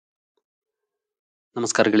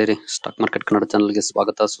ನಮಸ್ಕಾರ ಗೆಳೆಯರಿ, stock market Kannada ಚಾನಲ್ಗೆ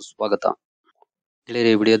ಸ್ವಾಗತ ಸುಸ್ವಾಗತ.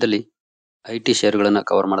 ಗೆಳೆಯರಿ, ಈ ವಿಡಿಯೋದಲ್ಲಿ ಐಟಿ ಶೇರ್ಗಳನ್ನ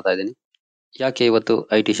ಕವರ್ ಮಾಡ್ತಾ ಇದ್ದೀನಿ. ಯಾಕೆ ಇವತ್ತು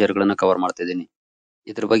ಐಟಿ ಶೇರ್ಗಳನ್ನ ಕವರ್ ಮಾಡ್ತಾ ಇದ್ದೀನಿ,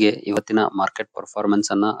 ಇದ್ರ ಬಗ್ಗೆ ಇವತ್ತಿನ ಮಾರ್ಕೆಟ್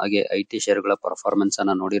ಪರ್ಫಾರ್ಮೆನ್ಸ್ ಅನ್ನ ಹಾಗೆ ಐಟಿ ಶೇರ್ಗಳ ಪರ್ಫಾರ್ಮೆನ್ಸ್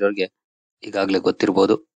ಅನ್ನ ನೋಡಿರೋರಿಗೆ ಈಗಾಗಲೇ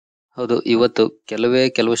ಗೊತ್ತಿರಬಹುದು. ಹೌದು, ಇವತ್ತು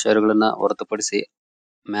ಕೆಲವು ಶೇರ್ಗಳನ್ನ ಹೊರತುಪಡಿಸಿ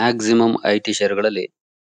ಮ್ಯಾಕ್ಸಿಮಮ್ ಐಟಿ ಶೇರ್ಗಳಲ್ಲಿ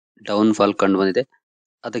ಡೌನ್ ಫಾಲ್ ಕಂಡು ಬಂದಿದೆ.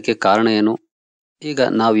 ಅದಕ್ಕೆ ಕಾರಣ ಏನು, ಈಗ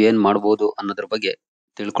ನಾವು ಏನ್ ಮಾಡಬಹುದು ಅನ್ನೋದ್ರ ಬಗ್ಗೆ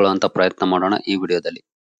ತಿಳ್ಕೊಳ್ಳುವಂತ ಪ್ರಯತ್ನ ಮಾಡೋಣ ಈ ವಿಡಿಯೋದಲ್ಲಿ.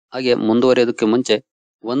 ಹಾಗೆ ಮುಂದುವರಿಯೋದಕ್ಕೆ ಮುಂಚೆ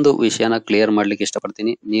ಒಂದು ವಿಷಯನ ಕ್ಲಿಯರ್ ಮಾಡ್ಲಿಕ್ಕೆ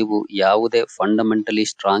ಇಷ್ಟಪಡ್ತೀನಿ. ನೀವು ಯಾವುದೇ ಫಂಡಮೆಂಟಲಿ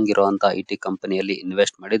ಸ್ಟ್ರಾಂಗ್ ಇರುವಂತ ಐಟಿ ಕಂಪನಿಯಲ್ಲಿ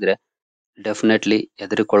ಇನ್ವೆಸ್ಟ್ ಮಾಡಿದ್ರೆ ಡೆಫಿನೆಟ್ಲಿ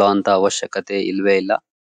ಹೆದರಿಕೊಳ್ಳುವಂತ ಅವಶ್ಯಕತೆ ಇಲ್ವೇ ಇಲ್ಲ.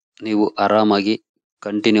 ನೀವು ಆರಾಮಾಗಿ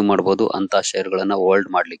ಕಂಟಿನ್ಯೂ ಮಾಡಬಹುದು ಅಂತ ಶೇರ್ಗಳನ್ನ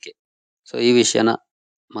ಹೋಲ್ಡ್ ಮಾಡ್ಲಿಕ್ಕೆ. ಸೊ ಈ ವಿಷಯನ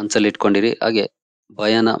ಮನಸ್ಸಲ್ಲಿ ಇಟ್ಕೊಂಡಿರಿ, ಹಾಗೆ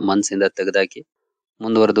ಭಯನ ಮನಸ್ಸಿಂದ ತೆಗೆದಾಕಿ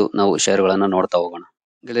ಮುಂದುವರೆದು ನಾವು ಶೇರ್ಗಳನ್ನ ನೋಡ್ತಾ ಹೋಗೋಣ.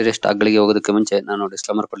 ಗೆಳೆಯರೆ, ಸ್ಟಾಕ್ಗಳಿಗೆ ಹೋಗೋದಕ್ಕೆ ಮುಂಚೆ ನಾನು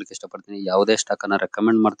ಡಿಸ್ಕ್ಲೇಮರ್ ಕೊಡ್ಲಿಕ್ಕೆ ಇಷ್ಟಪಡ್ತೀನಿ. ಯಾವುದೇ ಸ್ಟಾಕ್ ಅನ್ನ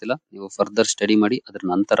ರೆಕಮೆಂಡ್ ಮಾಡ್ತಿಲ್ಲ. ನೀವು ಫರ್ದರ್ ಸ್ಟಡಿ ಮಾಡಿ ಅದರ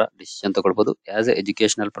ನಂತರ ಡಿಸಿಷನ್ ತಗೊಳ್ಬಹುದು. ಆಸ್ ಎ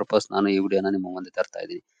ಎಜುಕೇಶನಲ್ ಪರ್ಪಸ್ ನಾನು ಈ ವಿಡಿಯೋನ ನಿಮ್ಮ ಮುಂದೆ ತರ್ತಾ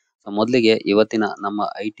ಇದ್ದೀನಿ. ಸೊ ಮೊದಲಿಗೆ ಇವತ್ತಿನ ನಮ್ಮ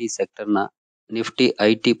ಐಟಿ ಸೆಕ್ಟರ್ ನ ನಿಫ್ಟಿ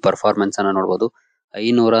ಐಟಿ ಪರ್ಫಾರ್ಮೆನ್ಸ್ ಅನ್ನ ನೋಡಬಹುದು.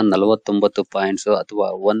 549 ಪಾಯಿಂಟ್ಸ್ ಅಥವಾ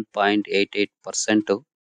 1.88%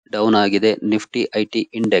 ಡೌನ್ ಆಗಿದೆ ನಿಫ್ಟಿ ಐಟಿ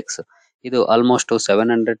ಇಂಡೆಕ್ಸ್. ಇದು ಆಲ್ಮೋಸ್ಟ್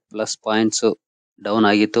 700+ ಪಾಯಿಂಟ್ಸ್ ಡೌನ್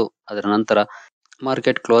ಆಗಿತ್ತು. ಅದರ ನಂತರ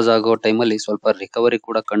ಮಾರ್ಕೆಟ್ ಕ್ಲೋಸ್ ಆಗೋ ಟೈಮಲ್ಲಿ ಸ್ವಲ್ಪ ರಿಕವರಿ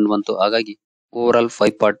ಕೂಡ ಕಂಡು ಬಂತು. ಹಾಗಾಗಿ ಓವರ್ ಆಲ್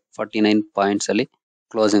 549 ಪಾಯಿಂಟ್ಸ್ ಅಲ್ಲಿ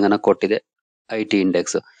ಕ್ಲೋಸಿಂಗ್ ಅನ್ನ ಕೊಟ್ಟಿದೆ ಐಟಿ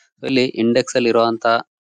ಇಂಡೆಕ್ಸ್. ಇಲ್ಲಿ ಇಂಡೆಕ್ಸ್ ಅಲ್ಲಿ ಇರುವಂತಹ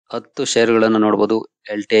 10 ಶೇರ್ಗಳನ್ನ ನೋಡಬಹುದು.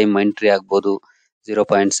 LTI ಮೈಂಟ್ರಿ ಆಗ್ಬಹುದು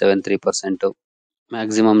 0.73%,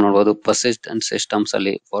 ಮ್ಯಾಕ್ಸಿಮಮ್ ನೋಡಬಹುದು. ಪರ್ಸಿಸ್ಟೆಂಟ್ ಸಿಸ್ಟಮ್ಸ್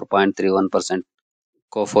ಅಲ್ಲಿ 4.31%,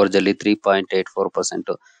 ಕೋಫೋರ್ಜ್ ಅಲ್ಲಿ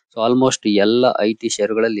 3.84%. ಸೊ ಆಲ್ಮೋಸ್ಟ್ ಎಲ್ಲ ಐಟಿ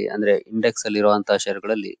ಶೇರ್ಗಳಲ್ಲಿ ಅಂದ್ರೆ ಇಂಡೆಕ್ಸ್ ಅಲ್ಲಿ ಇರುವಂತಹ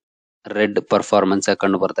ಶೇರ್ಗಳಲ್ಲಿ ರೆಡ್ ಪರ್ಫಾರ್ಮೆನ್ಸ್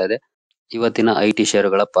ಕಂಡು ಬರ್ತಾ ಇದೆ ಇವತ್ತಿನ ಐಟಿ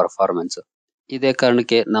ಶೇರುಗಳ ಪರ್ಫಾರ್ಮೆನ್ಸ್. ಇದೇ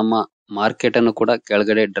ಕಾರಣಕ್ಕೆ ನಮ್ಮ ಮಾರ್ಕೆಟ್ ಅನ್ನು ಕೂಡ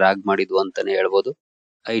ಕೆಳಗಡೆ ಡ್ರಾಗ್ ಮಾಡಿದ್ವು ಅಂತಾನೆ ಹೇಳ್ಬೋದು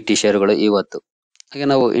ಐಟಿ ಶೇರುಗಳು ಇವತ್ತು. ಹಾಗೆ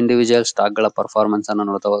ನಾವು ಇಂಡಿವಿಜುವಲ್ ಸ್ಟಾಕ್ ಗಳ ಪರ್ಫಾರ್ಮೆನ್ಸ್ ಅನ್ನು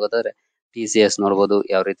ನೋಡ್ತಾ ಹೋಗೋದಾದ್ರೆ TCS ನೋಡಬಹುದು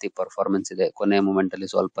ಯಾವ ರೀತಿ ಪರ್ಫಾರ್ಮೆನ್ಸ್ ಇದೆ. ಕೊನೆಯ ಮೂಮೆಂಟ್ ಅಲ್ಲಿ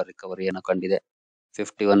ಸ್ವಲ್ಪ ರಿಕವರಿಯನ್ನು ಕಂಡಿದೆ,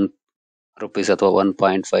 51 ರೂಪೀಸ್ ಅಥವಾ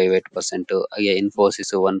 1.58%. ಹಾಗೆ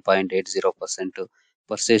ಇನ್ಫೋಸಿಸ್ 1.80%.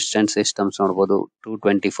 ಪರ್ಸಿಸ್ಟೆಂಟ್ ಸಿಸ್ಟಮ್ಸ್ ನೋಡಬಹುದು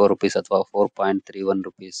 224 ರೂಪೀಸ್ ಅಥವಾ 4.31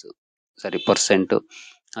 ರೂಪೀಸ್ ಪರ್ಸೆಂಟ್.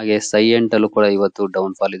 ಹಾಗೆ ಸೈಯೆಂಟ್ ಅಲ್ಲೂ ಕೂಡ ಇವತ್ತು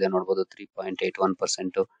ಡೌನ್ ಫಾಲ್ ಇದೆ ನೋಡಬಹುದು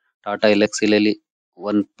 3.81%. ಟಾಟಾ ಎಲೆಕ್ಸಿಲಿ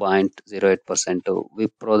 1.08%,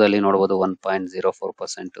 ವಿಪ್ರೋದಲ್ಲಿ ನೋಡಬಹುದು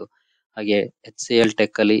 1.04%. ಹಾಗೆ HCL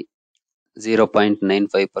ಟೆಕ್ ಅಲ್ಲಿ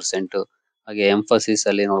 0.95%. ಹಾಗೆ ಎಂಫಸಿಸ್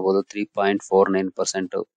ಅಲ್ಲಿ ನೋಡಬಹುದು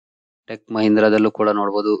 3.49%. ಟೆಕ್ ಮಹೀಂದ್ರಾದಲ್ಲೂ ಕೂಡ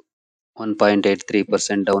ನೋಡಬಹುದು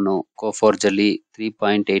 1.83% ಡೌನ್. ಕೋಫೋರ್ಜ್ ಅಲ್ಲಿ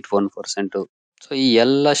 3.81%. ಸೊ ಈ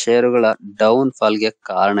ಎಲ್ಲ ಶೇರುಗಳ ಡೌನ್ ಫಾಲ್ ಗೆ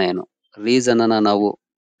ಕಾರಣ ಏನು, ರೀಸನ್ ಅನ್ನ ನಾವು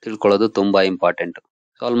ತಿಳ್ಕೊಳ್ಳೋದು ತುಂಬಾ ಇಂಪಾರ್ಟೆಂಟ್.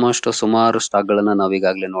 ಆಲ್ಮೋಸ್ಟ್ ಸುಮಾರು ಸ್ಟಾಕ್ ಗಳನ್ನ ನಾವು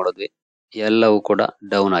ಈಗಾಗಲೇ ನೋಡಿದ್ವಿ, ಎಲ್ಲವೂ ಕೂಡ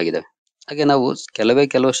ಡೌನ್ ಆಗಿದೆ. ಹಾಗೆ ನಾವು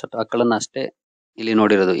ಕೆಲವು ಸ್ಟಾಕ್ ಗಳನ್ನ ಅಷ್ಟೇ ಇಲ್ಲಿ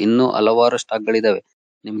ನೋಡಿರೋದು, ಇನ್ನೂ ಹಲವಾರು ಸ್ಟಾಕ್ ಗಳಿದಾವೆ,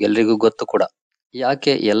 ನಿಮ್ಗೆಲ್ರಿಗೂ ಗೊತ್ತು ಕೂಡ.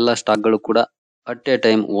 ಯಾಕೆ ಎಲ್ಲ ಸ್ಟಾಕ್ ಗಳು ಕೂಡ ಅಟ್ ಎ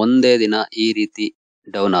ಟೈಮ್ ಒಂದೇ ದಿನ ಈ ರೀತಿ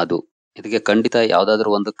ಡೌನ್ ಆದವು, ಇದಕ್ಕೆ ಖಂಡಿತ ಯಾವ್ದಾದ್ರು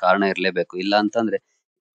ಒಂದು ಕಾರಣ ಇರಲೇಬೇಕು. ಇಲ್ಲ ಅಂತಂದ್ರೆ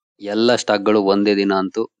ಎಲ್ಲ ಸ್ಟಾಕ್ ಗಳು ಒಂದೇ ದಿನ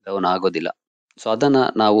ಅಂತೂ ಡೌನ್ ಆಗೋದಿಲ್ಲ. ಸೊ ಅದನ್ನ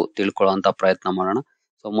ನಾವು ತಿಳ್ಕೊಳ್ಳುವಂತ ಪ್ರಯತ್ನ ಮಾಡೋಣ.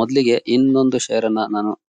 ಸೊ ಮೊದಲಿಗೆ ಇನ್ನೊಂದು ಶೇರ್ ಅನ್ನ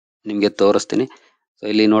ನಾನು ನಿಮ್ಗೆ ತೋರಿಸ್ತೀನಿ. ಸೊ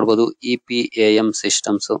ಇಲ್ಲಿ ನೋಡಬಹುದು EPAM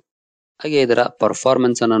ಸಿಸ್ಟಮ್ಸ್. ಹಾಗೆ ಇದರ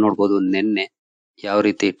ಪರ್ಫಾರ್ಮೆನ್ಸ್ ಅನ್ನ ನೋಡಬಹುದು, ನಿನ್ನೆ ಯಾವ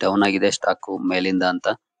ರೀತಿ ಡೌನ್ ಆಗಿದೆ ಸ್ಟಾಕ್ ಮೇಲಿಂದ ಅಂತ.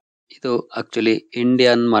 ಇದು ಆಕ್ಚುಲಿ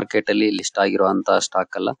ಇಂಡಿಯನ್ ಮಾರ್ಕೆಟ್ ಅಲ್ಲಿ ಲಿಸ್ಟ್ ಆಗಿರುವಂತಹ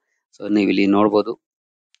ಸ್ಟಾಕ್ ಅಲ್ಲ. ಸೊ ನೀವು ಇಲ್ಲಿ ನೋಡಬಹುದು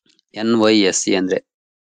NYSE ಅಂದ್ರೆ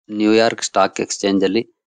ನ್ಯೂಯಾರ್ಕ್ ಸ್ಟಾಕ್ ಎಕ್ಸ್ಚೇಂಜ್ ಅಲ್ಲಿ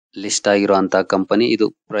ಲಿಸ್ಟ್ ಆಗಿರುವಂತಹ ಕಂಪನಿ. ಇದು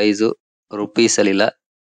ಪ್ರೈಸ್ ರುಪೀಸ್ ಅಲ್ಲಿ ಇಲ್ಲ,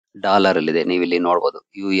 ಡಾಲರ್ ಅಲ್ಲಿ ಇದೆ. ನೀವು ಇಲ್ಲಿ ನೋಡಬಹುದು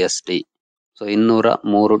USD. So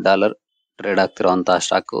 $203 trade ಆಗ್ತಿರುವಂತಹ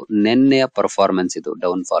stock. ನಿನ್ನೆಯ ಪರ್ಫಾರ್ಮೆನ್ಸ್ ಇದು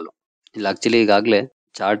ಡೌನ್ ಫಾಲ್. ಇಲ್ಲಿ ಆಕ್ಚುಲಿ ಈಗಾಗಲೇ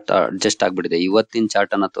ಚಾರ್ಟ್ ಅಡ್ಜಸ್ಟ್ ಆಗ್ಬಿಟ್ಟಿದೆ, ಇವತ್ತಿನ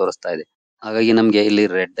ಚಾರ್ಟ್ ಅನ್ನ ತೋರಿಸ್ತಾ ಇದೆ. ಹಾಗಾಗಿ ನಮ್ಗೆ ಇಲ್ಲಿ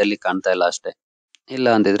ರೆಡ್ ಅಲ್ಲಿ ಕಾಣ್ತಾ ಇಲ್ಲ ಅಷ್ಟೇ, ಇಲ್ಲ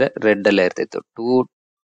ಅಂತಿದ್ರೆ ರೆಡ್ ಅಲ್ಲೇ ಇರ್ತಿತ್ತು.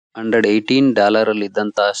 $218 ಅಲ್ಲಿ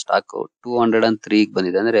ಇದ್ದಂತಹ ಸ್ಟಾಕ್ 203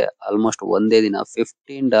 ಬಂದಿದೆ, ಅಂದ್ರೆ ಆಲ್ಮೋಸ್ಟ್ ಒಂದೇ ದಿನ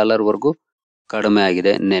 $15 ವರೆಗೂ ಕಡಿಮೆ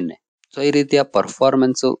ಆಗಿದೆ ನಿನ್ನೆ. ಸೊ ಈ ರೀತಿಯ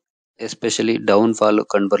ಪರ್ಫಾರ್ಮೆನ್ಸ್ ಎಸ್ಪೆಷಲಿ ಡೌನ್ ಫಾಲ್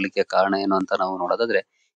ಕಂಡು ಬರ್ಲಿಕ್ಕೆ ಕಾರಣ ಏನು ಅಂತ ನಾವು ನೋಡೋದಾದ್ರೆ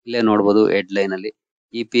ಇಲ್ಲೇ ನೋಡಬಹುದು ಹೆಡ್ ಲೈನ್ ಅಲ್ಲಿ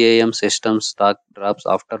EPAM system stock drops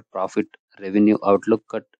after profit revenue outlook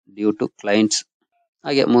cut due to clients.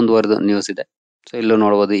 ಹಾಗೆ ಮುಂದುವರೆದು ನ್ಯೂಸ್ ಇದೆ. ಸೊ ಇಲ್ಲೂ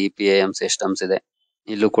ನೋಡಬಹುದು EPAM ಸಿಸ್ಟಮ್ಸ್ ಇದೆ.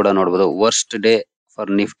 ಇಲ್ಲೂ ಕೂಡ ನೋಡಬಹುದು worst day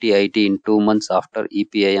for Nifty IT in 2 months after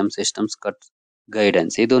EPAM systems cut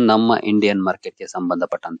guidance. ಇದು ನಮ್ಮ ಇಂಡಿಯನ್ ಮಾರ್ಕೆಟ್ ಗೆ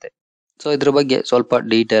ಸಂಬಂಧಪಟ್ಟಂತೆ. ಸೊ ಇದ್ರ ಬಗ್ಗೆ ಸ್ವಲ್ಪ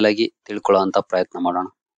ಡೀಟೇಲ್ ಆಗಿ ತಿಳ್ಕೊಳ್ಳುವಂತ ಪ್ರಯತ್ನ ಮಾಡೋಣ.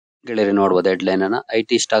 ಗೆಳೆಯರಿ, ನೋಡಬಹುದು ಹೆಡ್ ಲೈನ್ ಅನ್ನ,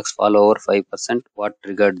 IT stocks fall over 5%, what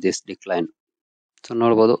triggered this decline. So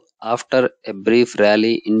ನೋಡಬಹುದು after A brief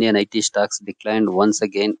rally Indian IT stocks ಡಿಕ್ಲೈನ್ಡ್ once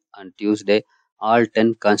again on Tuesday. All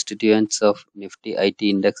 10 constituents of Nifty IT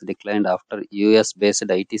index declined after US based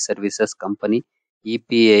IT services company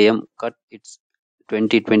EPAM cut its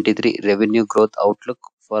 2023 revenue growth outlook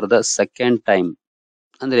for the second time.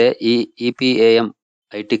 ಅಂದ್ರೆ ಈ EPAM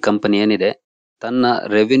IT company ಏನಿದೆ, ತನ್ನ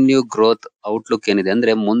revenue growth outlook ಏನಿದೆ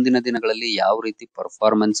ಅಂದ್ರೆ ಮುಂದಿನ ದಿನಗಳಲ್ಲಿ ಯಾವ ರೀತಿ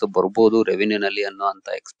ಪರ್ಫಾರ್ಮೆನ್ಸ್ ಬರ್ಬೋದು ರೆವಿನ್ಯೂನಲ್ಲಿ ಅನ್ನುವಂತ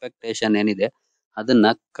ಎಕ್ಸ್ಪೆಕ್ಟೇಷನ್ ಏನಿದೆ ಅದನ್ನ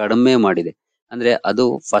ಕಡಿಮೆ ಮಾಡಿದೆ. ಅಂದ್ರೆ ಅದು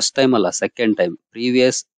ಫಸ್ಟ್ ಟೈಮ್ ಅಲ್ಲ, ಸೆಕೆಂಡ್ ಟೈಮ್.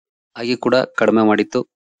 ಪ್ರೀವಿಯಸ್ ಆಗಿ ಕೂಡ ಕಡಿಮೆ ಮಾಡಿತ್ತು,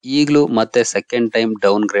 ಈಗಲೂ ಮತ್ತೆ ಸೆಕೆಂಡ್ ಟೈಮ್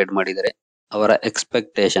ಡೌನ್ ಗ್ರೇಡ್ ಮಾಡಿದ್ದಾರೆ ಅವರ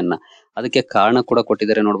ಎಕ್ಸ್ಪೆಕ್ಟೇಷನ್ ನ. ಅದಕ್ಕೆ ಕಾರಣ ಕೂಡ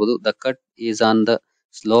ಕೊಟ್ಟಿದ್ದಾರೆ ನೋಡಬಹುದು. The cut is on the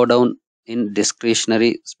slow down in discretionary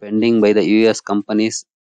spending by the US companies,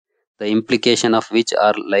 the implication of which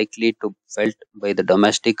are likely to felt by the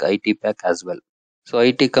domestic IT pack as well. So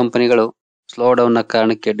IT ಕಂಪನಿಗಳು slow down ನ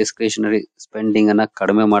ಕಾರಣಕ್ಕೆ discretionary spending ಅನ್ನ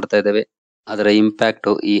ಕಡಿಮೆ ಮಾಡ್ತಾ ಇದ್ದಾವೆ. ಅದರ impact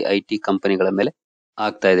ಈ IT ಕಂಪನಿಗಳ ಮೇಲೆ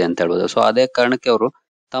ಆಗ್ತಾ ಇದೆ ಅಂತ ಹೇಳ್ಬೋದು. ಸೊ ಅದೇ ಕಾರಣಕ್ಕೆ ಅವರು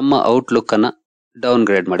ತಮ್ಮ ಔಟ್ಲುಕ್ ಅನ್ನ ಡೌನ್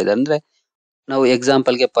ಗ್ರೇಡ್ ಮಾಡಿದ್ದಾರೆ. ಅಂದ್ರೆ ನಾವು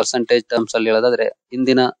ಎಕ್ಸಾಂಪಲ್ ಗೆ ಪರ್ಸೆಂಟೇಜ್ ಟರ್ಮ್ಸ್ ಅಲ್ಲಿ ಹೇಳೋದಾದ್ರೆ,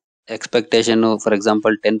 ಇಂದಿನ expectation for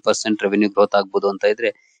example 10% revenue growth ಆಗ್ಬೋದು ಅಂತ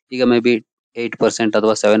ಇದ್ರೆ, ಈಗ ಮೇ ಬಿ 8%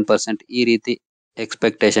 ಅಥವಾ 7% ಈ ರೀತಿ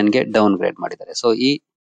ಎಕ್ಸ್ಪೆಕ್ಟೇಷನ್ ಗೆ ಡೌನ್ ಗ್ರೇಡ್ ಮಾಡಿದ್ದಾರೆ. ಸೊ ಈ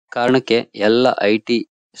ಕಾರಣಕ್ಕೆ ಎಲ್ಲ IT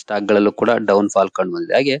ಸ್ಟಾಕ್ ಗಳಲ್ಲೂ ಕೂಡ ಡೌನ್ ಫಾಲ್ ಕಂಡು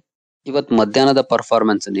ಬಂದಿದೆ. ಹಾಗೆ ಇವತ್ತು ಮಧ್ಯಾಹ್ನದ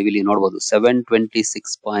ಪರ್ಫಾರ್ಮೆನ್ಸ್ ನೀವು ಇಲ್ಲಿ ನೋಡಬಹುದು,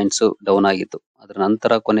 726 ಪಾಯಿಂಟ್ಸ್ ಡೌನ್ ಆಗಿತ್ತು. ಅದರ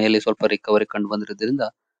ನಂತರ ಕೊನೆಯಲ್ಲಿ ಸ್ವಲ್ಪ ರಿಕವರಿ ಕಂಡು ಬಂದಿರೋದ್ರಿಂದ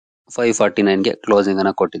 549 ಗೆ ಕ್ಲೋಸಿಂಗ್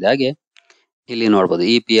ಅನ್ನ ಕೊಟ್ಟಿದೆ. ಹಾಗೆ ಇಲ್ಲಿ ನೋಡಬಹುದು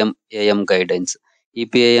EPAM guidance.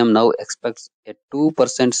 EPAM now expects a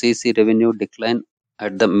 2% CC revenue decline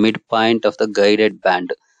at the midpoint of the guided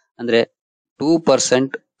band. ಅಂದ್ರೆ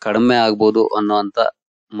 2% ಕಡಿಮೆ ಆಗ್ಬೋದು ಅನ್ನುವಂತ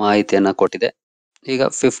ಮಾಹಿತಿಯನ್ನ ಕೊಟ್ಟಿದೆ. ಈಗ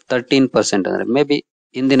 13% ಅಂದ್ರೆ ಮೇ ಬಿ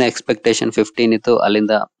ಇಂದಿನ ಎಕ್ಸ್ಪೆಕ್ಟೇಷನ್ 15 ಇತ್ತು,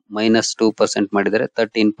 ಅಲ್ಲಿಂದ -2% ಮಾಡಿದರೆ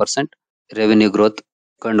 13% ರೆವಿನ್ಯೂ ಗ್ರೋತ್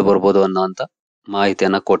ಕಂಡು ಬರ್ಬೋದು ಅನ್ನುವಂತ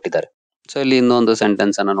ಮಾಹಿತಿಯನ್ನ ಕೊಟ್ಟಿದ್ದಾರೆ. ಸೊ ಇಲ್ಲಿ ಇನ್ನೊಂದು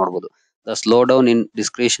ಸೆಂಟೆನ್ಸ್ ಅನ್ನ ನೋಡಬಹುದು. The slowdown in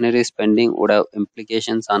discretionary spending would have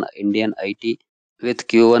implications on Indian IT with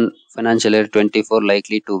Q1 financial year 24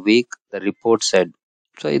 likely to weak, the report said.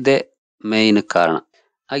 So ಇದೇ ಮೇನ್ ಕಾರಣ.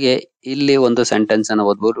 ಹಾಗೆ ಇಲ್ಲಿ ಒಂದು ಸೆಂಟೆನ್ಸ್ ಅನ್ನು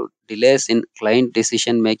ಓದಬಹುದು. Delays in client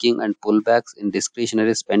decision making and full Bacs in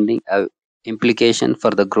discretionary spending have implication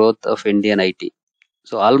for the growth of Indian IT.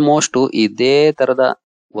 So almost ಇದೇ ತರದ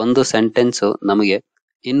ಒಂದು ಸೆಂಟೆನ್ಸ್ ನಮಗೆ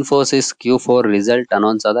ಇನ್ಫೋಸಿಸ್ Q4 ರಿಸಲ್ಟ್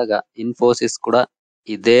ಅನೌನ್ಸ್ ಆದಾಗ ಇನ್ಫೋಸಿಸ್ ಕೂಡ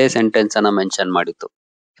ಇದೇ ಸೆಂಟೆನ್ಸ್ ಅನ್ನ ಮೆನ್ಷನ್ ಮಾಡಿತ್ತು.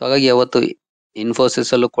 ಹಾಗಾಗಿ ಅವತ್ತು ಇನ್ಫೋಸಿಸ್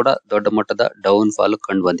ಅಲ್ಲೂ ಕೂಡ ದೊಡ್ಡ ಮಟ್ಟದ ಡೌನ್ ಫಾಲ್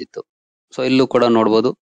ಕಂಡು ಬಂದಿತ್ತು. ಸೊ ಇಲ್ಲೂ ಕೂಡ ನೋಡಬಹುದು,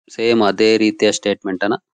 ಸೇಮ್ ಅದೇ ರೀತಿಯ ಸ್ಟೇಟ್ಮೆಂಟ್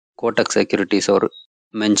ಅನ್ನ ಕೋಟಕ್ ಸೆಕ್ಯೂರಿಟೀಸ್ ಅವರು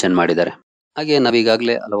ಮೆನ್ಷನ್ ಮಾಡಿದ್ದಾರೆ. ಹಾಗೆ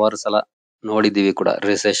ನಾವೀಗಾಗಲೇ ಹಲವಾರು ಸಲ ನೋಡಿದ್ದೀವಿ ಕೂಡ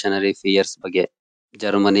ರಿಸೆಷನರಿ ಫಿಯರ್ಸ್ ಬಗ್ಗೆ.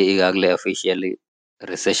 ಜರ್ಮನಿ ಈಗಾಗಲೇ ಅಫಿಷಿಯಲಿ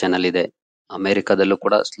ರಿಸೆಷನ್ ಅಲ್ಲಿ ಇದೆ, ಅಮೆರಿಕದಲ್ಲೂ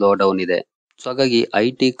ಕೂಡ ಸ್ಲೋ ಡೌನ್ ಇದೆ. ಸೊ ಹಾಗಾಗಿ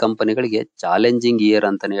IT ಕಂಪನಿಗಳಿಗೆ ಚಾಲೆಂಜಿಂಗ್ ಇಯರ್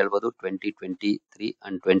ಅಂತಾನೆ ಹೇಳ್ಬೋದು 2023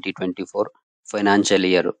 ಅಂಡ್ 2024 ಫೈನಾನ್ಷಿಯಲ್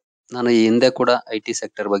ಇಯರ್. ನಾನು ಈ ಹಿಂದೆ ಕೂಡ IT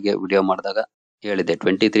ಸೆಕ್ಟರ್ ಬಗ್ಗೆ ವಿಡಿಯೋ ಮಾಡಿದಾಗ ಹೇಳಿದೆ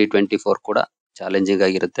 23-24 ಕೂಡ ಚಾಲೆಂಜಿಂಗ್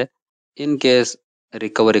ಆಗಿರುತ್ತೆ. ಇನ್ ಕೇಸ್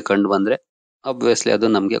ರಿಕವರಿ ಕಂಡು ಬಂದ್ರೆ ಆಬ್ವಿಯಸ್ಲಿ ಅದು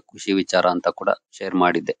ನಮ್ಗೆ ಖುಷಿ ವಿಚಾರ ಅಂತ ಕೂಡ ಶೇರ್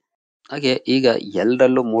ಮಾಡಿದ್ದೆ. ಹಾಗೆ ಈಗ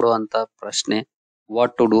ಎಲ್ಲರಲ್ಲೂ ಮೂಡುವಂತ ಪ್ರಶ್ನೆ,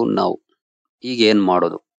 ವಾಟ್ ಟು ಡೂ ನೌ? ಈಗ ಏನ್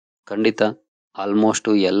ಮಾಡೋದು? ಖಂಡಿತ ಆಲ್ಮೋಸ್ಟ್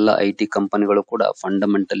ಎಲ್ಲ IT ಕಂಪನಿಗಳು ಕೂಡ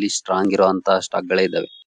ಫಂಡಮೆಂಟಲಿ ಸ್ಟ್ರಾಂಗ್ ಇರುವಂತಹ ಸ್ಟಾಕ್ ಗಳೇ ಇದಾವೆ.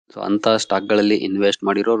 ಸೊ ಅಂತ ಸ್ಟಾಕ್ ಗಳಲ್ಲಿ ಇನ್ವೆಸ್ಟ್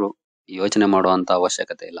ಮಾಡಿರೋರು ಯೋಚನೆ ಮಾಡುವಂತ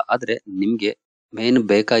ಅವಶ್ಯಕತೆ ಇಲ್ಲ. ಆದ್ರೆ ನಿಮ್ಗೆ ಮೇನ್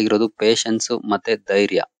ಬೇಕಾಗಿರೋದು ಪೇಷನ್ಸ್ ಮತ್ತೆ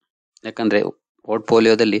ಧೈರ್ಯ. ಯಾಕಂದ್ರೆ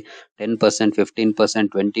ಪೋರ್ಟ್ಫೋಲಿಯೋದಲ್ಲಿ 10%, 15%,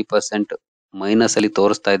 20% ಮೈನಸ್ ಅಲ್ಲಿ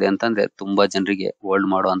ತೋರಿಸ್ತಾ ಇದೆ ಅಂತಂದ್ರೆ ತುಂಬಾ ಜನರಿಗೆ ಹೋಲ್ಡ್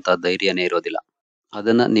ಮಾಡುವಂತ ಧೈರ್ಯನೇ ಇರೋದಿಲ್ಲ.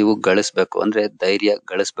 ಅದನ್ನ ನೀವು ಗಳಿಸ್ಬೇಕು, ಅಂದ್ರೆ ಧೈರ್ಯ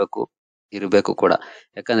ಗಳಿಸ್ಬೇಕು, ಇರಬೇಕು ಕೂಡ.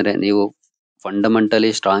 ಯಾಕಂದ್ರೆ ನೀವು ಫಂಡಮೆಂಟಲಿ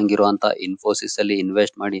ಸ್ಟ್ರಾಂಗ್ ಇರುವಂತ ಇನ್ಫೋಸಿಸ್ ಅಲ್ಲಿ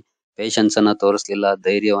ಇನ್ವೆಸ್ಟ್ ಮಾಡಿ ಪೇಷನ್ಸ್ ಅನ್ನ ತೋರಿಸ್ಲಿಲ್ಲ,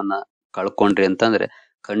 ಧೈರ್ಯವನ್ನ ಕಳ್ಕೊಂಡ್ರಿ ಅಂತಂದ್ರೆ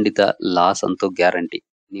ಖಂಡಿತ ಲಾಸ್ ಅಂತೂ ಗ್ಯಾರಂಟಿ.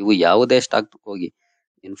 ನೀವು ಯಾವುದೇ ಸ್ಟಾಕ್ ಹೋಗಿ,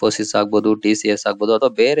 ಇನ್ಫೋಸಿಸ್ ಆಗ್ಬೋದು, TCS ಆಗ್ಬೋದು,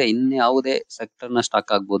 ಅಥವಾ ಬೇರೆ ಇನ್ಯಾವುದೇ ಸೆಕ್ಟರ್ ನ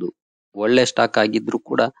ಸ್ಟಾಕ್ ಆಗ್ಬೋದು, ಒಳ್ಳೆ ಸ್ಟಾಕ್ ಆಗಿದ್ರು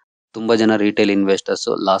ಕೂಡ ತುಂಬಾ ಜನ ರಿಟೇಲ್ ಇನ್ವೆಸ್ಟರ್ಸ್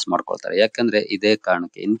ಲಾಸ್ ಮಾಡ್ಕೊಳ್ತಾರೆ. ಯಾಕಂದ್ರೆ ಇದೇ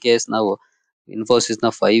ಕಾರಣಕ್ಕೆ. ಇನ್ ಕೇಸ್ ನಾವು ಇನ್ಫೋಸಿಸ್ ನ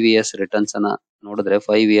 5 ಇಯರ್ಸ್ ರಿಟರ್ನ್ಸ್ ಅನ್ನ ನೋಡಿದ್ರೆ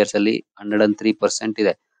 5 ಇಯರ್ಸ್ ಅಲ್ಲಿ 103%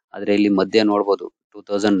 ಇದೆ. ಆದ್ರೆ ಇಲ್ಲಿ ಮಧ್ಯೆ ನೋಡಬಹುದು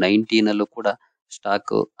 2019 ಅಲ್ಲೂ ಕೂಡ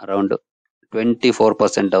ಸ್ಟಾಕ್ ಅರೌಂಡ್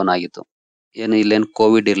 24% ಡೌನ್ ಆಗಿತ್ತು. ಏನು ಇಲ್ಲೇನು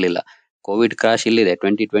ಕೋವಿಡ್ ಇರ್ಲಿಲ್ಲ, ಕೋವಿಡ್ ಕ್ರಾಶ್ ಇಲ್ಲಿದೆ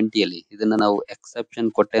 2020 ಅಲ್ಲಿ. ಇದನ್ನ ನಾವು ಎಕ್ಸೆಪ್ಷನ್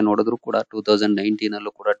ಕೊಟ್ಟೆ ನೋಡಿದ್ರು ಕೂಡ 2019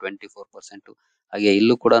 ಅಲ್ಲೂ ಕೂಡ 24%. ಹಾಗೆ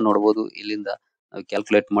ಇಲ್ಲೂ ಕೂಡ ನೋಡಬಹುದು, ಇಲ್ಲಿಂದ ನಾವು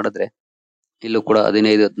ಕ್ಯಾಲ್ಕುಲೇಟ್ ಮಾಡಿದ್ರೆ ಇಲ್ಲೂ ಕೂಡ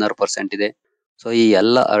 15-16% ಇದೆ. ಸೊ ಈ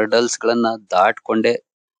ಎಲ್ಲ ಹರ್ಡಲ್ಸ್ ಗಳನ್ನ ದಾಟ್ಕೊಂಡೆ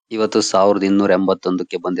ಇವತ್ತು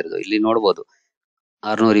 1281ಕ್ಕೆ ಬಂದಿರೋದು. ಇಲ್ಲಿ ನೋಡಬಹುದು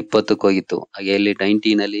 620ಕ್ಕೆ ಹೋಗಿತ್ತು. ಹಾಗೆ ಇಲ್ಲಿ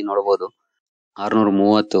 19 ಅಲ್ಲಿ ನೋಡಬಹುದು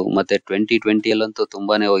 630, ಮತ್ತೆ 2020 ಅಲ್ಲಂತೂ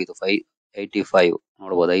ತುಂಬಾನೇ ಹೋಗಿತ್ತು 585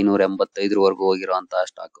 ನೋಡಬಹುದು. 585 ಹೋಗಿರುವಂತಹ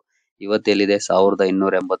ಸ್ಟಾಕ್ ಇವತ್ತೆಲ್ಲಿದೆ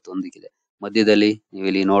 1281 ಮಧ್ಯದಲ್ಲಿ ನೀವು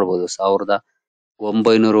ಇಲ್ಲಿ ನೋಡಬಹುದು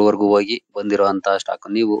 1900 ಹೋಗಿ ಬಂದಿರುವಂತಹ ಸ್ಟಾಕ್.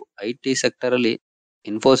 ನೀವು IT ಸೆಕ್ಟರ್ ಅಲ್ಲಿ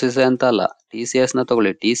ಇನ್ಫೋಸಿಸ್ ಅಂತ ಅಲ್ಲ, TCS ನ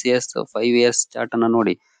ತಗೊಳ್ಳಿ. TCS 5 ಇಯರ್ಸ್ ಚಾರ್ಟ್ ಅನ್ನ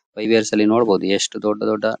ನೋಡಿ. 5 ಇಯರ್ಸ್ ಅಲ್ಲಿ ನೋಡಬಹುದು ಎಷ್ಟು ದೊಡ್ಡ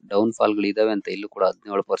ದೊಡ್ಡ ಡೌನ್ ಫಾಲ್ ಗಳು ಇದಾವೆ ಅಂತ. ಇಲ್ಲೂ ಕೂಡ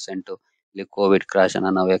 17%, ಇಲ್ಲಿ ಕೋವಿಡ್ ಕ್ರಾಶ್ ಅನ್ನ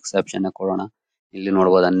ನಾವು ಎಕ್ಸೆಪ್ಷನ್ ಕೊಡೋಣ. ಇಲ್ಲಿ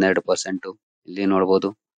ನೋಡ್ಬೋದು 12%, ಇಲ್ಲಿ ನೋಡ್ಬೋದು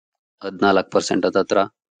 14% ಹತ್ರ.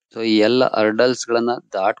 ಸೊ ಈ ಎಲ್ಲ ಹರ್ಡಲ್ಸ್ ಗಳನ್ನ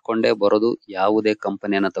ದಾಟ್ಕೊಂಡೇ ಬರೋದು ಯಾವುದೇ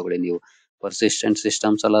ಕಂಪನಿಯನ್ನ ತಗೊಳ್ಳಿ ನೀವು. ಪರ್ಸಿಸ್ಟೆಂಟ್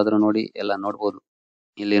ಸಿಸ್ಟಮ್ಸ್ ಅಲ್ಲಾದ್ರೂ ನೋಡಿ, ಎಲ್ಲ ನೋಡ್ಬೋದು.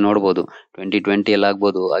 ಇಲ್ಲಿ ನೋಡ್ಬೋದು 2020 ಅಲ್ಲಿ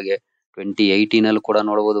ಆಗ್ಬೋದು, ಹಾಗೆ 2018 ಅಲ್ಲಿ ಕೂಡ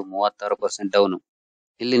ನೋಡ್ಬೋದು 36% ಡೌನ್.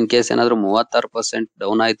 ಇಲ್ಲಿ ಇನ್ ಕೇಸ್ ಏನಾದ್ರು 36%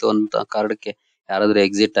 ಡೌನ್ ಆಯ್ತು ಅಂತ ಕಾರಣಕ್ಕೆ ಯಾರಾದ್ರೂ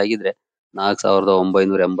ಎಕ್ಸಿಟ್ ಆಗಿದ್ರೆ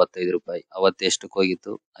 4,985 ರೂಪಾಯಿ. ಅವತ್ತು ಎಷ್ಟಕ್ಕೆ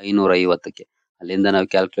ಹೋಗಿತ್ತು? 550ಕ್ಕೆ. ಅಲ್ಲಿಂದ ನಾವು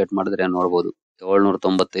ಕ್ಯಾಲ್ಕುಲೇಟ್ ಮಾಡಿದ್ರೆ ನೋಡ್ಬೋದು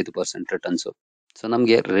 795% ರಿಟರ್ನ್ಸ್. ಸೊ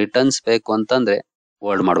ನಮ್ಗೆ ರಿಟರ್ನ್ಸ್ ಬೇಕು ಅಂತಂದ್ರೆ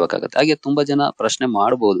ಹೋಲ್ಡ್ ಮಾಡ್ಬೇಕಾಗತ್ತೆ. ಹಾಗೆ ತುಂಬಾ ಜನ ಪ್ರಶ್ನೆ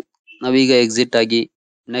ಮಾಡ್ಬೋದು, ನಾವೀಗ ಎಕ್ಸಿಟ್ ಆಗಿ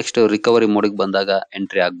ನೆಕ್ಸ್ಟ್ ರಿಕವರಿ ಮೋಡಿಗೆ ಬಂದಾಗ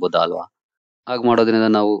ಎಂಟ್ರಿ ಆಗ್ಬೋದಾ ಅಲ್ವಾ? ಹಾಗೆ ಮಾಡೋದ್ರಿಂದ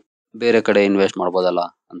ನಾವು ಬೇರೆ ಕಡೆ ಇನ್ವೆಸ್ಟ್ ಮಾಡ್ಬೋದಲ್ಲ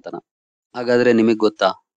ಅಂತನ. ಹಾಗಾದ್ರೆ ನಿಮಗ್ ಗೊತ್ತಾ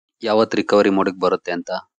ಯಾವತ್ ರಿಕವರಿ ಮೋಡಿಗೆ ಬರುತ್ತೆ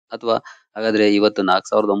ಅಂತ? ಅಥವಾ ಹಾಗಾದ್ರೆ ಇವತ್ತು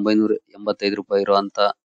 4,985 ರೂಪಾಯಿ ಇರುವಂತ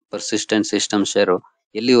ಪರ್ಸಿಸ್ಟೆಂಟ್ ಸಿಸ್ಟಮ್ ಶೇರು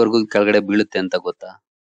ಎಲ್ಲಿವರೆಗೂ ಕೆಳಗಡೆ ಬೀಳುತ್ತೆ ಅಂತ ಗೊತ್ತಾ?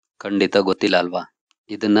 ಖಂಡಿತ ಗೊತ್ತಿಲ್ಲ ಅಲ್ವಾ?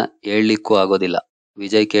 ಇದನ್ನ ಹೇಳಲಿಕ್ಕೂ ಆಗೋದಿಲ್ಲ.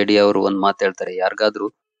 ವಿಜಯ್ ಕೆಡಿ ಅವರು ಒಂದ್ ಮಾತು ಹೇಳ್ತಾರೆ, ಯಾರಿಗಾದ್ರೂ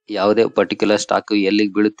ಯಾವುದೇ ಪರ್ಟಿಕ್ಯುಲರ್ ಸ್ಟಾಕ್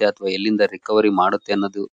ಎಲ್ಲಿಗೆ ಬೀಳುತ್ತೆ ಅಥವಾ ಎಲ್ಲಿಂದ ರಿಕವರಿ ಮಾಡುತ್ತೆ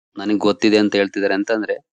ಅನ್ನೋದು ನನಗೆ ಗೊತ್ತಿದೆ ಅಂತ ಹೇಳ್ತಿದ್ದಾರೆ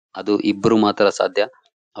ಅಂತಂದ್ರೆ ಅದು ಇಬ್ರು ಮಾತ್ರ ಸಾಧ್ಯ.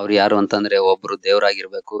 ಅವ್ರು ಯಾರು ಅಂತಂದ್ರೆ ಒಬ್ರು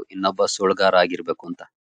ದೇವರಾಗಿರ್ಬೇಕು, ಇನ್ನೊಬ್ಬ ಸುಳ್ಗಾರ ಆಗಿರ್ಬೇಕು ಅಂತ.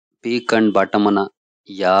 ಪೀಕ್ ಅಂಡ್ ಬಾಟಮ್ ಅನ್ನ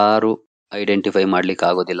ಯಾರು ಐಡೆಂಟಿಫೈ ಮಾಡ್ಲಿಕ್ಕೆ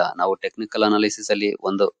ಆಗೋದಿಲ್ಲ. ನಾವು ಟೆಕ್ನಿಕಲ್ ಅನಾಲಿಸಿಸ್ ಅಲ್ಲಿ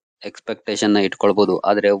ಒಂದು ಎಕ್ಸ್ಪೆಕ್ಟೇಷನ್ ನ ಇಟ್ಕೊಳ್ಬಹುದು,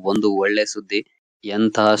 ಆದ್ರೆ ಒಂದು ಒಳ್ಳೆ ಸುದ್ದಿ,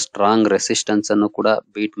 ಎಂತಹ ಸ್ಟ್ರಾಂಗ್ ರೆಸಿಸ್ಟೆನ್ಸ್ ಅನ್ನು ಕೂಡ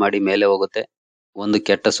ಬೀಟ್ ಮಾಡಿ ಮೇಲೆ ಹೋಗುತ್ತೆ. ಒಂದು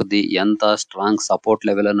ಕೆಟ್ಟ ಸುದ್ದಿ, ಎಂತಹ ಸ್ಟ್ರಾಂಗ್ ಸಪೋರ್ಟ್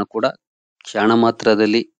ಲೆವೆಲ್ ಅನ್ನು ಕೂಡ ಕ್ಷಣ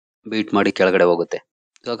ಮಾತ್ರದಲ್ಲಿ ಬೀಟ್ ಮಾಡಿ ಕೆಳಗಡೆ ಹೋಗುತ್ತೆ.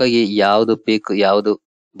 ಹಾಗಾಗಿ ಯಾವ್ದು ಪೀಕ್ ಯಾವ್ದು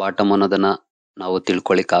ಬಾಟಮ್ ಅನ್ನೋದನ್ನ ನಾವು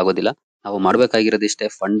ತಿಳ್ಕೊಳಿಕ್ ಆಗೋದಿಲ್ಲ. ನಾವು ಮಾಡ್ಬೇಕಾಗಿರೋದಿಷ್ಟೇ,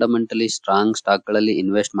 ಫಂಡಮೆಂಟಲಿ ಸ್ಟ್ರಾಂಗ್ ಸ್ಟಾಕ್ ಗಳಲ್ಲಿ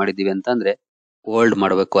ಇನ್ವೆಸ್ಟ್ ಮಾಡಿದೀವಿ ಅಂತಂದ್ರೆ ಹೋಲ್ಡ್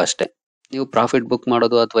ಮಾಡಬೇಕು ಅಷ್ಟೇ. ನೀವು ಪ್ರಾಫಿಟ್ ಬುಕ್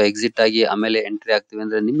ಮಾಡೋದು ಅಥವಾ ಎಕ್ಸಿಟ್ ಆಗಿ ಆಮೇಲೆ ಎಂಟ್ರಿ ಆಗ್ತೀವಿ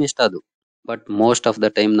ಅಂದ್ರೆ ನಿಮ್ ಇಷ್ಟ ಅದು. But most of the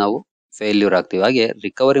time ನಾವು ಫೇಲ್ಯೂರ್ ಆಗ್ತೀವಿ. ಹಾಗೆ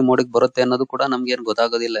ರಿಕವರಿ ಮೋಡಿಗೆ ಬರುತ್ತೆ ಅನ್ನೋದು ಕೂಡ ನಮ್ಗೇನು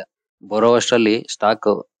ಗೊತ್ತಾಗೋದಿಲ್ಲ. ಬರೋ ಅಷ್ಟರಲ್ಲಿ ಸ್ಟಾಕ್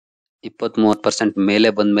 20-30% ಮೇಲೆ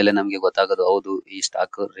ಬಂದ್ಮೇಲೆ ನಮ್ಗೆ ಗೊತ್ತಾಗೋದು, ಹೌದು ಈ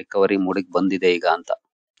ಸ್ಟಾಕ್ ರಿಕವರಿ ಮೋಡಿಗೆ ಬಂದಿದೆ ಈಗ ಅಂತ.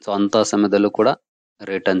 ಸೊ ಅಂತ ಸಮಯದಲ್ಲೂ ಕೂಡ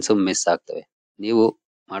ರಿಟರ್ನ್ಸ್ ಮಿಸ್ ಆಗ್ತವೆ. ನೀವು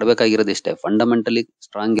ಮಾಡ್ಬೇಕಾಗಿರೋದಿಷ್ಟೇ, ಫಂಡಮೆಂಟಲಿ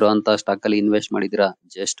ಸ್ಟ್ರಾಂಗ್ ಇರುವಂತ ಸ್ಟಾಕ್ ಅಲ್ಲಿ invest ಮಾಡಿದಿರಾ,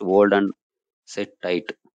 just hold and set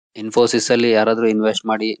tight. Infosys ಅಲ್ಲಿ ಯಾರಾದ್ರೂ ಇನ್ವೆಸ್ಟ್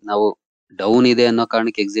ಮಾಡಿ ನಾವು ಡೌನ್ ಇದೆ ಅನ್ನೋ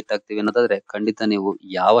ಕಾರಣಕ್ಕೆ ಎಕ್ಸಿಟ್ ಆಗ್ತೀವಿ ಅನ್ನೋದಾದ್ರೆ ಖಂಡಿತ ನೀವು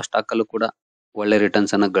ಯಾವ ಸ್ಟಾಕ್ ಅಲ್ಲೂ ಕೂಡ ಒಳ್ಳೆ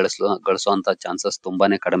ರಿಟರ್ನ್ಸ್ ಅನ್ನ ಗಳಿಸುವಂತ ಚಾನ್ಸಸ್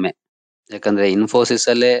ತುಂಬಾನೇ ಕಡಿಮೆ. ಯಾಕಂದ್ರೆ ಇನ್ಫೋಸಿಸ್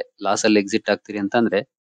ಅಲ್ಲೇ ಲಾಸ್ ಅಲ್ಲಿ ಎಕ್ಸಿಟ್ ಆಗ್ತೀರಿ ಅಂತಂದ್ರೆ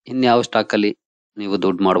ಇನ್ಯಾವ ಸ್ಟಾಕ್ ಅಲ್ಲಿ ನೀವು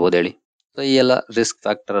ದುಡ್ಡು ಮಾಡ್ಬೋದು ಹೇಳಿ? ಸೊ ಈ ಎಲ್ಲ ರಿಸ್ಕ್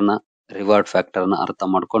ಫ್ಯಾಕ್ಟರ್ ಅನ್ನ, ರಿವಾರ್ಡ್ ಫ್ಯಾಕ್ಟರ್ ಅನ್ನ ಅರ್ಥ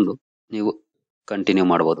ಮಾಡ್ಕೊಂಡು ನೀವು ಕಂಟಿನ್ಯೂ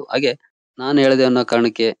ಮಾಡ್ಬೋದು. ಹಾಗೆ ನಾನು ಹೇಳಿದೆ ಅನ್ನೋ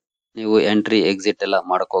ಕಾರಣಕ್ಕೆ ನೀವು ಎಂಟ್ರಿ ಎಕ್ಸಿಟ್ ಎಲ್ಲ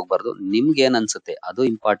ಮಾಡಕ್ ಹೋಗ್ಬಾರ್ದು. ನಿಮ್ಗೆ ಏನ್ ಅನ್ಸುತ್ತೆ ಅದು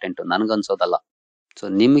ಇಂಪಾರ್ಟೆಂಟ್, ನನ್ಗನ್ಸೋದಲ್ಲ. ಸೊ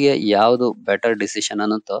ನಿಮ್ಗೆ ಯಾವ್ದು ಬೆಟರ್ ಡಿಸಿಷನ್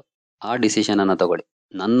ಅನ್ನುತ್ತೋ ಆ ಡಿಸಿಷನ್ ಅನ್ನ ತಗೊಳ್ಳಿ.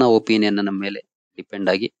 ನನ್ನ ಒಪಿನಿಯನ್ ಅನ್ನ ಮೇಲೆ ಡಿಪೆಂಡ್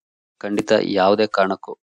ಆಗಿ ಖಂಡಿತ ಯಾವುದೇ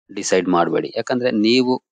ಕಾರಣಕ್ಕೂ ಡಿಸೈಡ್ ಮಾಡಬೇಡಿ. ಯಾಕಂದ್ರೆ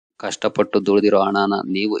ನೀವು ಕಷ್ಟಪಟ್ಟು ದುಡಿದಿರೋ ಹಣನ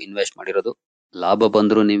ನೀವು ಇನ್ವೆಸ್ಟ್ ಮಾಡಿರೋದು, ಲಾಭ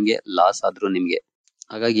ಬಂದ್ರು ನಿಮ್ಗೆ, ಲಾಸ್ ಆದ್ರೂ ನಿಮ್ಗೆ.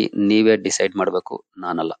 ಹಾಗಾಗಿ ನೀವೇ ಡಿಸೈಡ್ ಮಾಡ್ಬೇಕು,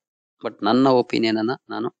 ನಾನಲ್ಲ. ಬಟ್ ನನ್ನ ಒಪಿನಿಯನ್ ಅನ್ನ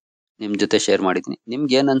ನಾನು ನಿಮ್ ಜೊತೆ ಶೇರ್ ಮಾಡಿದ್ದೀನಿ.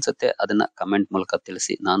 ನಿಮ್ಗೆ ಏನ್ ಅನ್ಸುತ್ತೆ ಅದನ್ನ ಕಮೆಂಟ್ ಮೂಲಕ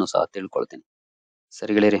ತಿಳಿಸಿ, ನಾನು ಸಹ ತಿಳ್ಕೊಳ್ತೀನಿ.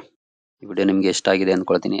 ಸರಿ ಗೆಳೆಯರಿ, ಈ ವಿಡಿಯೋ ನಿಮ್ಗೆ ಇಷ್ಟ ಆಗಿದೆ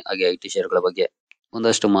ಅನ್ಕೊಳ್ತೀನಿ. ಹಾಗೆ ಐಟಿ ಶೇರ್ಗಳ ಬಗ್ಗೆ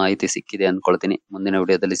ಒಂದಷ್ಟು ಮಾಹಿತಿ ಸಿಕ್ಕಿದೆ ಅನ್ಕೊಳ್ತೀನಿ. ಮುಂದಿನ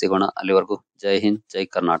ವಿಡಿಯೋದಲ್ಲಿ ಸಿಗೋಣ. ಅಲ್ಲಿವರೆಗೂ ಜೈ ಹಿಂದ್, ಜೈ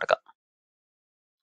ಕರ್ನಾಟಕ.